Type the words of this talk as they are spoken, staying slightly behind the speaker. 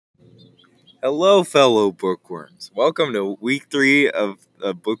Hello, fellow bookworms. Welcome to week 3 of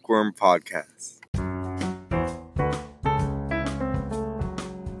the Bookworm Podcast.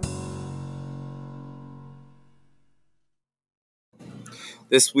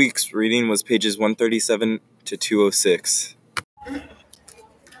 This week's reading was pages 137 to 206.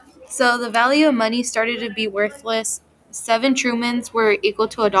 So the value of money started to be worthless. 7 Trumans were equal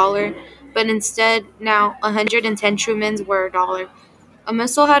to $1, but instead now 110 Trumans were $1. A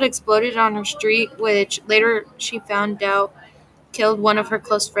missile had exploded on her street, which later she found out killed one of her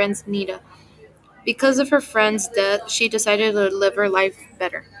close friends, Nita. Because of her friend's death, she decided to live her life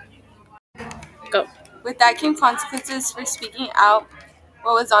better. Go. With that came consequences for speaking out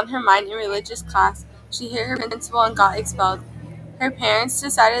what was on her mind in religious class. She hit her principal and got expelled. Her parents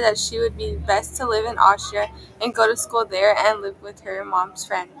decided that she would be best to live in Austria and go to school there and live with her mom's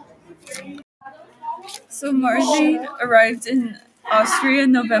friend. So Margie arrived in Austria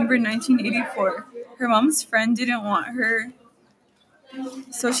in November 1984. Her mom's friend didn't want her,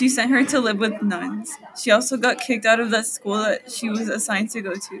 so she sent her to live with nuns. She also got kicked out of that school that she was assigned to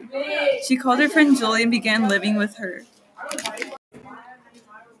go to. She called her friend Julie and began living with her.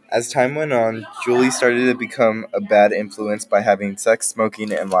 As time went on, Julie started to become a bad influence by having sex,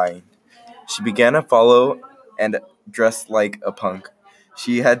 smoking, and lying. She began to follow and dress like a punk.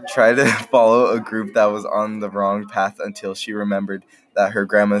 She had tried to follow a group that was on the wrong path until she remembered that her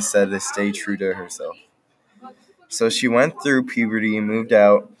grandma said to stay true to herself. So she went through puberty, moved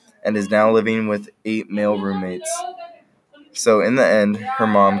out, and is now living with 8 male roommates. So in the end, her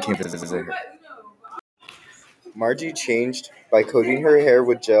mom came to visit her. Margie changed by coating her hair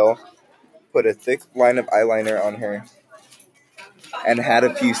with gel, put a thick line of eyeliner on her, and had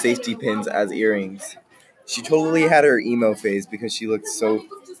a few safety pins as earrings. She totally had her emo phase because she looked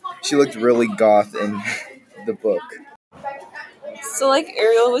really goth in the book. So like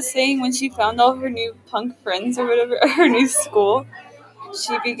Ariel was saying, when she found all her new punk friends or whatever at her new school,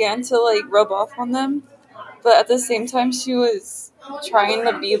 she began to rub off on them. But at the same time, she was trying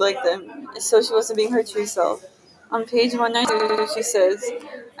to be like them, so she wasn't being her true self. On page 192, she says,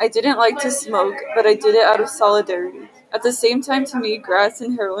 "I didn't like to smoke, but I did it out of solidarity. At the same time, to me, grass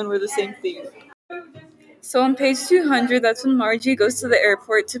and heroin were the same thing." So on page 200, that's when Margie goes to the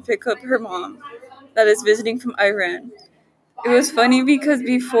airport to pick up her mom that is visiting from Iran. It was funny because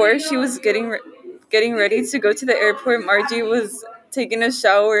before she was getting ready to go to the airport, Margie was taking a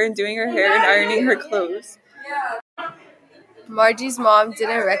shower and doing her hair and ironing her clothes. Margie's mom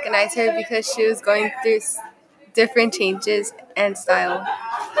didn't recognize her because she was going through different changes and style.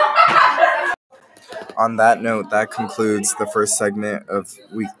 On that note, that concludes the first segment of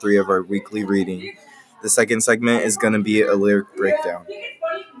week 3 of our weekly reading. The second segment is going to be a lyric breakdown.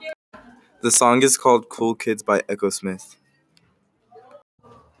 The song is called Cool Kids by Echo Smith.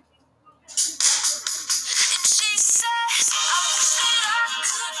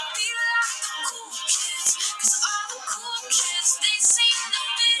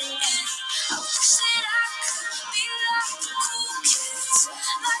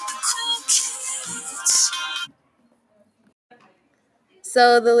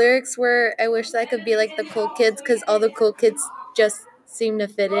 So the lyrics were, I wish I could be like the cool kids because all the cool kids just seem to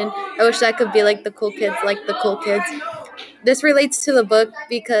fit in. I wish I could be like the cool kids, like the cool kids. This relates to the book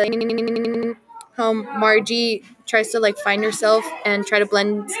because how Margie tries to find herself and try to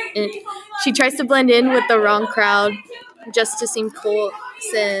blend in. She tries to blend in with the wrong crowd just to seem cool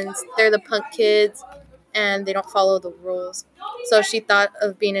since they're the punk kids and they don't follow the rules. So she thought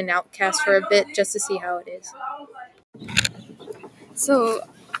of being an outcast for a bit just to see how it is. So,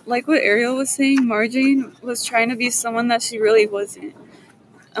 like what Ariel was saying, Margie was trying to be someone that she really wasn't.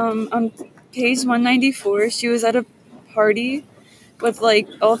 On page 194, she was at a party with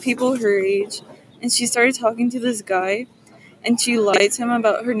all people her age, and she started talking to this guy, and she lied to him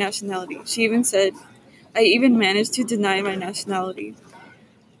about her nationality. She even said, "I even managed to deny my nationality."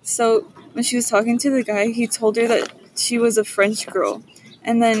 So when she was talking to the guy, he told her that she was a French girl.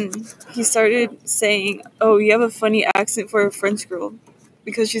 And then he started saying, "Oh, you have a funny accent for a French girl,"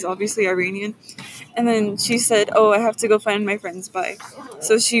 because she's obviously Iranian. And then she said, "Oh, I have to go find my friends, bye."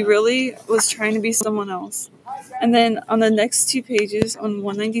 So she really was trying to be someone else. And then on the next 2 pages, on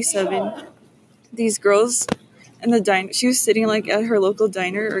 197, these girls in the diner, she was sitting at her local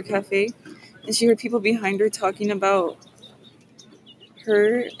diner or cafe, and she heard people behind her talking about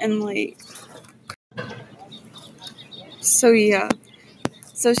her and so yeah.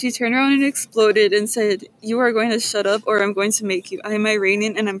 So she turned around and exploded and said, "You are going to shut up or I'm going to make you. I am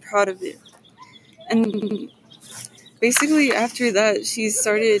Iranian and I'm proud of it." And basically after that, she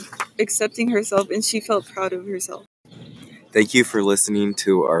started accepting herself and she felt proud of herself. Thank you for listening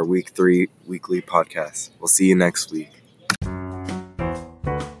to our week 3 weekly podcast. We'll see you next week.